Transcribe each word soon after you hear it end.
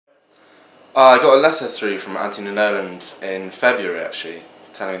I got a letter through from Anthony Nolan in February actually,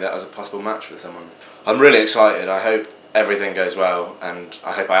 telling me that I was a possible match with someone. I'm really excited. I hope everything goes well, and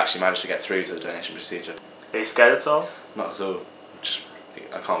I hope I actually manage to get through to the donation procedure. Are you scared at all? Not at all.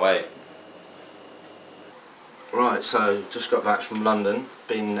 I can't wait. Right, so just got back from London.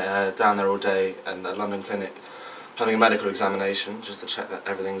 Been down there all day in the London clinic having a medical examination just to check that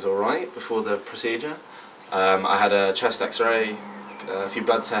everything's alright before the procedure. I had a chest x-ray, a few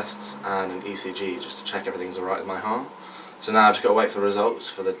blood tests and an ECG just to check everything's alright with my heart. So now I've just got to wait for the results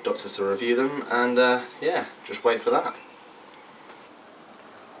for the doctors to review them and yeah, just wait for that.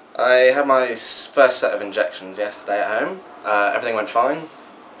 I had my first set of injections yesterday at home. Everything went fine.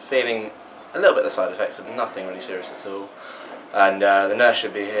 Feeling a little bit of the side effects, but nothing really serious at all. And the nurse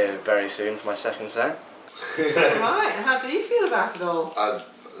should be here very soon for my second set. Right, and how do you feel about it all?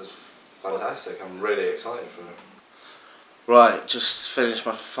 It's fantastic, I'm really excited for it. Right, just finished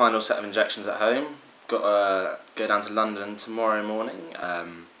my final set of injections at home. Got to go down to London tomorrow morning.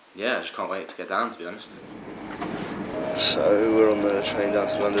 Yeah, I just can't wait to get down, to be honest. So we're on the train down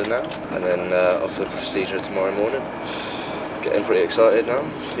to London now, and then off for the procedure tomorrow morning. Getting pretty excited now,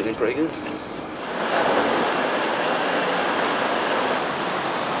 feeling pretty good.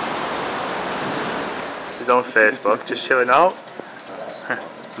 He's on Facebook, just chilling out.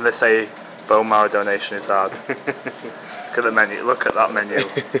 And they say bone marrow donation is hard. Look at the menu. Look at that menu.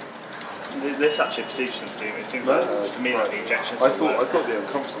 This actually procedure doesn't seem. It seems like to me like the injections. I thought the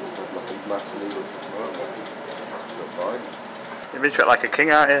uncomfortable stuff, like a massive needle. Fine. You've been treated like a king,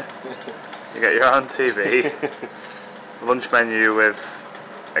 aren't you? You get your own TV, lunch menu with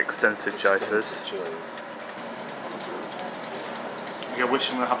extensive choices. You can wish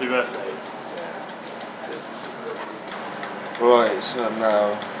them a happy birthday. Right, so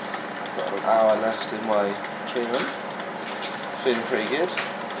now got an hour left in my treatment. Feeling pretty good.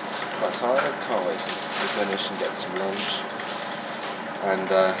 Quite tired. Can't wait to finish and get some lunch. And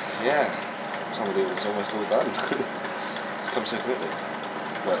yeah, I can't believe it's almost all done. It's come so quickly.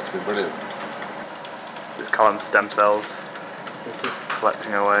 But it's been brilliant. There's Calum stem cells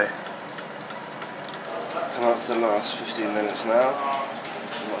collecting away. Come up to the last 15 minutes now.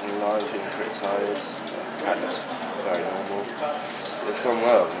 I'm not gonna lie, I'm feeling pretty tired. And it's very normal. It's gone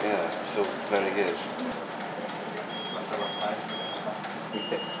well, yeah. I feel very good.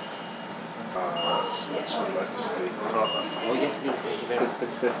 Ah, such a nice food. Oh yes please, thank you very much.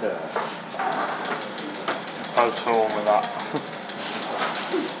 How's home with that?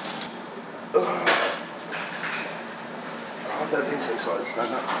 I've never been so excited to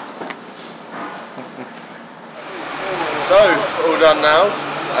stand up. So, all done now.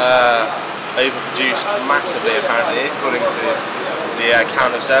 Overproduced massively apparently, according to the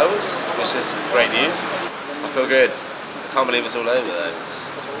count of cells, which is great news. I feel good. I can't believe it's all over though. It's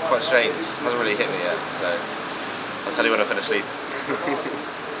quite strange. It hasn't really hit me yet, so I'll tell you when I finish sleep.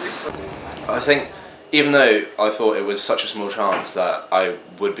 I think, even though I thought it was such a small chance that I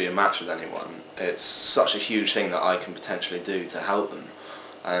would be a match with anyone, it's such a huge thing that I can potentially do to help them.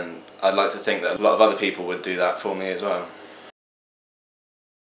 And I'd like to think that a lot of other people would do that for me as well.